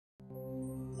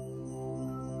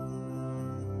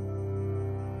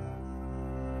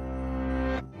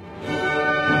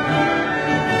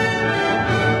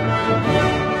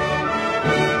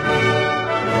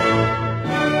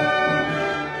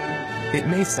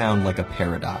may sound like a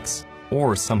paradox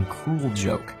or some cruel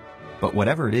joke, but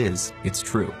whatever it is, it's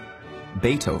true.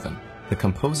 Beethoven, the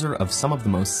composer of some of the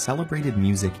most celebrated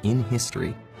music in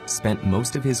history, spent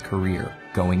most of his career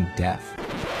going deaf.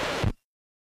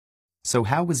 So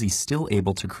how was he still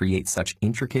able to create such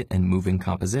intricate and moving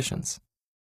compositions?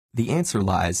 The answer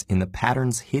lies in the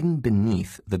patterns hidden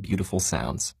beneath the beautiful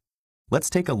sounds.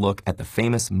 Let's take a look at the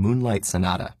famous Moonlight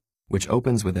Sonata, which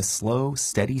opens with a slow,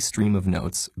 steady stream of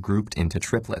notes grouped into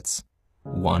triplets.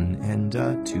 1 and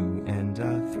 2 and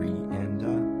 3 and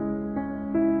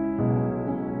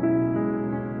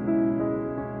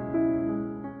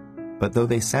But though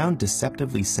they sound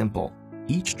deceptively simple,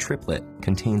 each triplet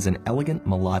contains an elegant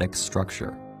melodic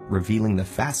structure, revealing the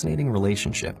fascinating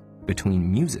relationship between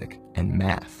music and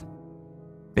math.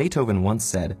 Beethoven once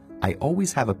said, "I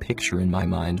always have a picture in my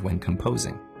mind when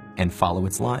composing, and follow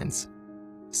its lines."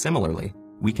 Similarly,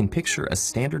 we can picture a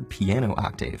standard piano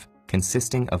octave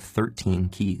consisting of 13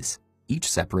 keys, each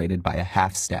separated by a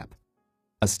half step.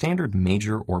 A standard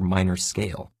major or minor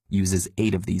scale uses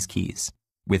 8 of these keys,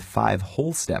 with 5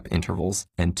 whole step intervals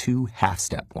and 2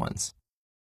 half-step ones.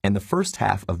 And the first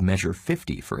half of measure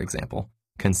 50, for example,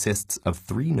 consists of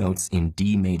 3 notes in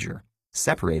D major,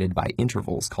 separated by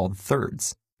intervals called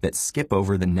thirds that skip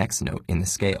over the next note in the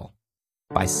scale.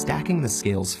 By stacking the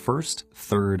scale's first,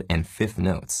 third, and fifth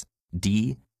notes,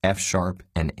 D, F sharp,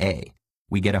 and A,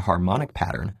 we get a harmonic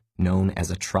pattern known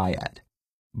as a triad.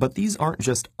 But these aren't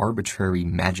just arbitrary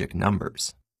magic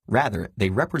numbers. Rather, they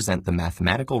represent the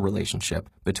mathematical relationship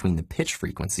between the pitch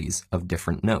frequencies of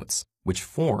different notes, which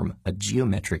form a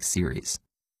geometric series.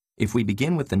 If we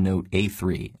begin with the note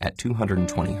A3 at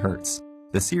 220 Hz,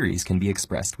 the series can be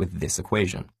expressed with this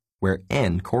equation, where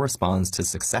n corresponds to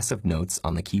successive notes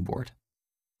on the keyboard.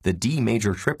 The D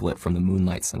major triplet from the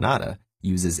Moonlight Sonata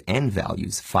uses n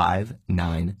values 5,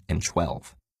 9, and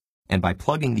 12. And by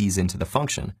plugging these into the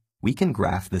function, we can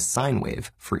graph the sine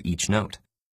wave for each note,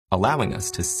 allowing us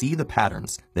to see the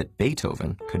patterns that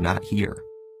Beethoven could not hear.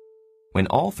 When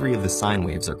all 3 of the sine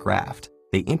waves are graphed,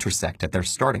 they intersect at their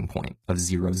starting point of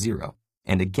 0, 0,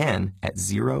 and again at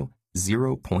 0,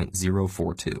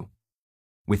 0.042.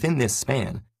 Within this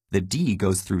span, the D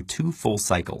goes through 2 full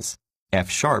cycles, F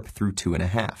sharp through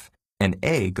 2.5, and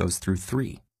A goes through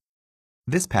 3.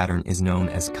 This pattern is known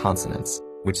as consonance,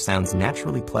 which sounds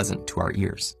naturally pleasant to our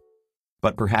ears.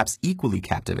 But perhaps equally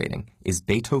captivating is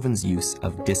Beethoven's use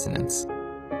of dissonance.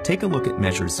 Take a look at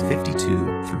measures 52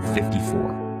 through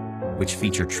 54, which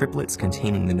feature triplets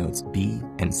containing the notes B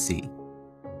and C.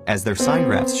 As their sign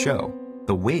graphs show,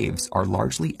 the waves are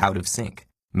largely out of sync,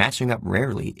 matching up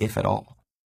rarely, if at all.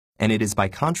 And it is by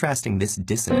contrasting this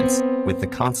dissonance with the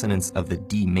consonants of the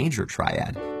D major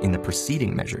triad in the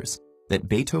preceding measures that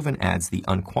Beethoven adds the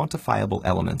unquantifiable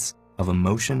elements of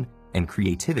emotion and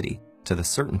creativity to the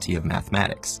certainty of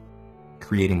mathematics,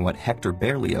 creating what Hector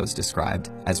Berlioz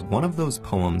described as one of those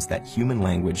poems that human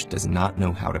language does not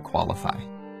know how to qualify.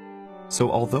 So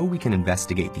although we can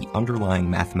investigate the underlying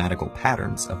mathematical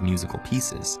patterns of musical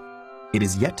pieces, it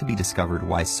is yet to be discovered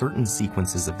why certain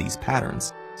sequences of these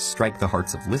patterns strike the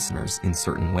hearts of listeners in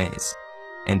certain ways.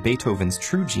 And Beethoven's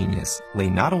true genius lay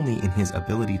not only in his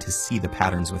ability to see the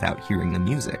patterns without hearing the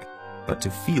music, but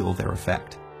to feel their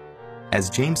effect.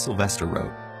 As James Sylvester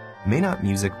wrote, "May not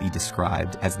music be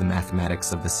described as the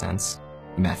mathematics of the sense,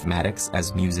 mathematics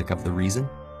as music of the reason?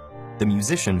 The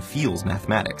musician feels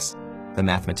mathematics, the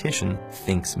mathematician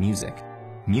thinks music,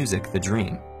 music the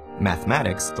dream,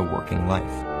 mathematics the working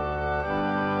life."